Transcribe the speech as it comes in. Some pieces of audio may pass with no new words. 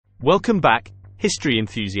Welcome back, history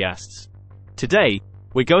enthusiasts. Today,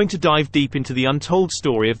 we're going to dive deep into the untold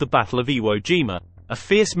story of the Battle of Iwo Jima, a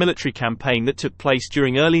fierce military campaign that took place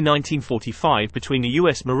during early 1945 between the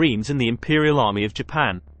US Marines and the Imperial Army of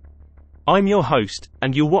Japan. I'm your host,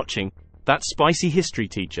 and you're watching That Spicy History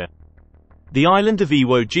Teacher. The island of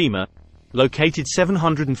Iwo Jima, located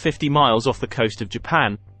 750 miles off the coast of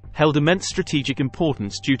Japan, held immense strategic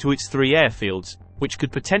importance due to its three airfields, which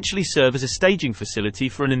could potentially serve as a staging facility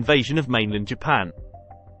for an invasion of mainland Japan.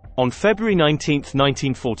 On February 19,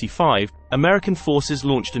 1945, American forces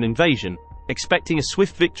launched an invasion, expecting a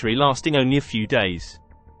swift victory lasting only a few days.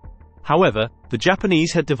 However, the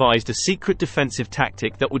Japanese had devised a secret defensive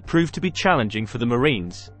tactic that would prove to be challenging for the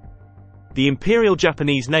Marines. The Imperial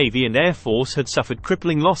Japanese Navy and Air Force had suffered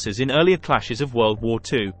crippling losses in earlier clashes of World War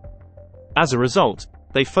II. As a result,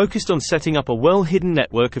 they focused on setting up a well-hidden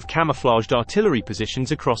network of camouflaged artillery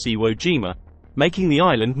positions across Iwo Jima, making the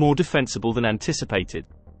island more defensible than anticipated.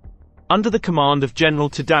 Under the command of General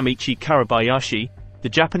Tadamichi Karabayashi, the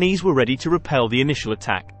Japanese were ready to repel the initial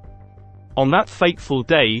attack. On that fateful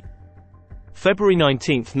day, February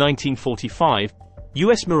 19, 1945,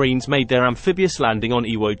 US Marines made their amphibious landing on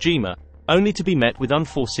Iwo Jima, only to be met with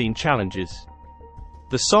unforeseen challenges.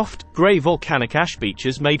 The soft, grey volcanic ash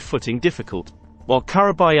beaches made footing difficult, while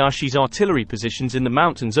Karabayashi's artillery positions in the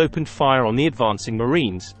mountains opened fire on the advancing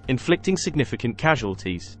Marines, inflicting significant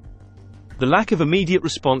casualties. The lack of immediate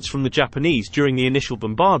response from the Japanese during the initial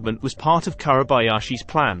bombardment was part of Karabayashi's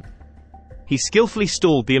plan. He skillfully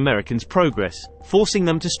stalled the Americans' progress, forcing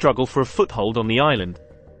them to struggle for a foothold on the island.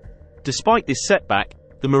 Despite this setback,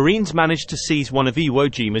 the Marines managed to seize one of Iwo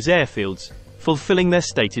Jima's airfields, fulfilling their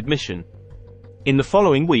stated mission. In the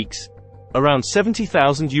following weeks, around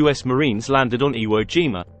 70,000 US Marines landed on Iwo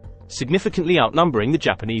Jima, significantly outnumbering the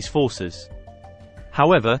Japanese forces.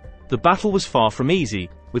 However, the battle was far from easy,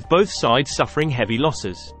 with both sides suffering heavy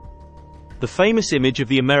losses. The famous image of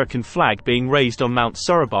the American flag being raised on Mount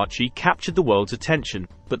Suribachi captured the world's attention,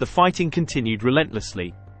 but the fighting continued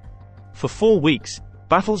relentlessly. For 4 weeks,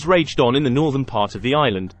 battles raged on in the northern part of the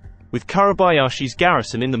island, with Karabayashi's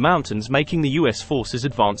garrison in the mountains making the US forces'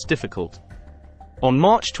 advance difficult. On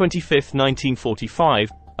March 25,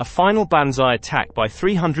 1945, a final banzai attack by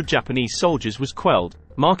 300 Japanese soldiers was quelled,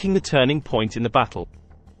 marking the turning point in the battle.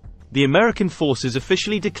 The American forces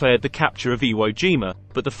officially declared the capture of Iwo Jima,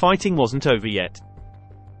 but the fighting wasn't over yet.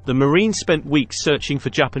 The Marines spent weeks searching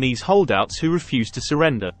for Japanese holdouts who refused to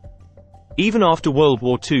surrender. Even after World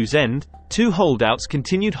War II's end, 2 holdouts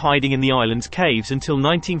continued hiding in the island's caves until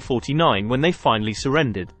 1949 when they finally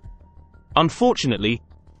surrendered. Unfortunately,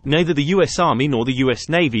 neither the US Army nor the US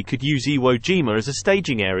Navy could use Iwo Jima as a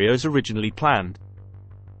staging area as originally planned.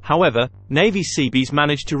 However, Navy Seabees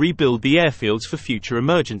managed to rebuild the airfields for future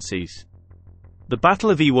emergencies. The Battle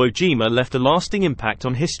of Iwo Jima left a lasting impact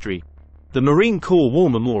on history. The Marine Corps War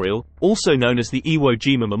Memorial, also known as the Iwo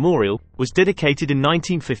Jima Memorial, was dedicated in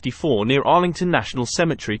 1954 near Arlington National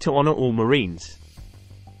Cemetery to honor all Marines.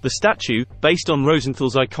 The statue, based on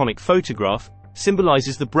Rosenthal's iconic photograph,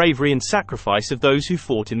 symbolizes the bravery and sacrifice of those who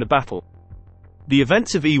fought in the battle. The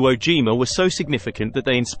events of Iwo Jima were so significant that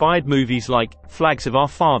they inspired movies like Flags of Our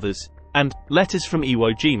Fathers and Letters from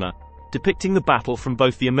Iwo Jima, depicting the battle from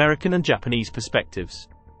both the American and Japanese perspectives.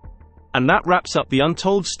 And that wraps up the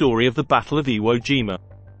untold story of the Battle of Iwo Jima.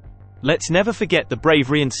 Let's never forget the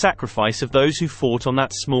bravery and sacrifice of those who fought on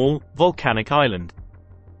that small, volcanic island.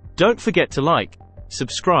 Don't forget to like,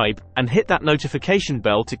 subscribe, and hit that notification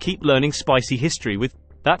bell to keep learning spicy history with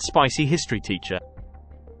That Spicy History Teacher.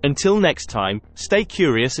 Until next time, stay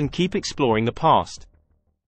curious and keep exploring the past.